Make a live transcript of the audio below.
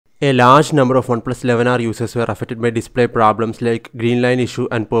A large number of OnePlus 11R users were affected by display problems like green line issue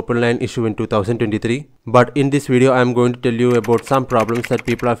and purple line issue in 2023. But in this video, I am going to tell you about some problems that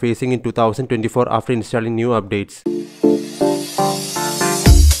people are facing in 2024 after installing new updates.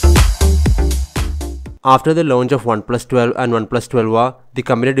 After the launch of OnePlus 12 and OnePlus 12R, the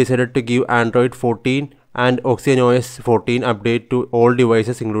company decided to give Android 14 and OS 14 update to all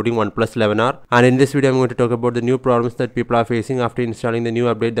devices including OnePlus 11R. And in this video, I'm going to talk about the new problems that people are facing after installing the new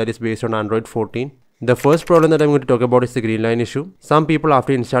update that is based on Android 14. The first problem that I'm going to talk about is the green line issue. Some people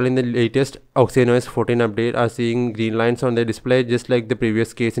after installing the latest OS 14 update are seeing green lines on their display just like the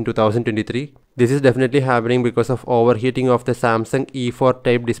previous case in 2023. This is definitely happening because of overheating of the Samsung E4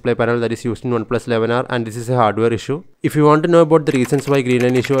 type display panel that is used in OnePlus 11R, and this is a hardware issue. If you want to know about the reasons why green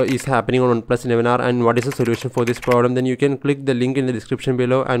line issue is happening on OnePlus 11R and what is the solution for this problem, then you can click the link in the description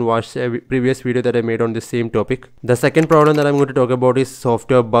below and watch a previous video that I made on this same topic. The second problem that I'm going to talk about is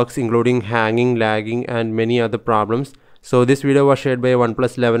software bugs including hanging, lagging and many other problems. So this video was shared by a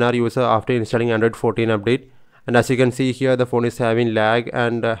OnePlus 11R user after installing Android 14 update. And as you can see here, the phone is having lag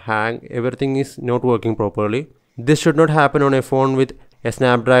and hang. Everything is not working properly. This should not happen on a phone with a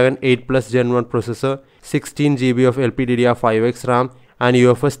Snapdragon 8 Plus Gen 1 processor, 16 GB of LPDDR5X RAM and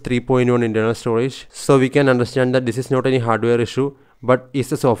UFS 3.1 internal storage. So we can understand that this is not any hardware issue, but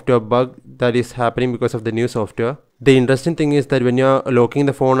is a software bug that is happening because of the new software. The interesting thing is that when you are locking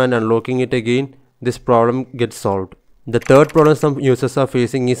the phone and unlocking it again, this problem gets solved. The third problem some users are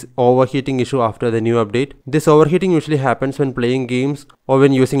facing is overheating issue after the new update. This overheating usually happens when playing games or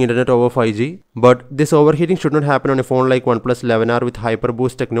when using internet over 5G. But this overheating should not happen on a phone like OnePlus 11R with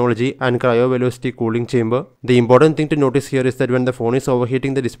HyperBoost technology and cryo velocity cooling chamber. The important thing to notice here is that when the phone is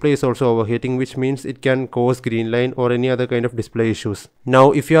overheating, the display is also overheating, which means it can cause green line or any other kind of display issues.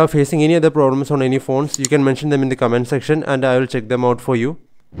 Now, if you are facing any other problems on any phones, you can mention them in the comment section and I will check them out for you.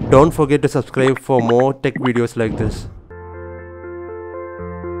 Don't forget to subscribe for more tech videos like this.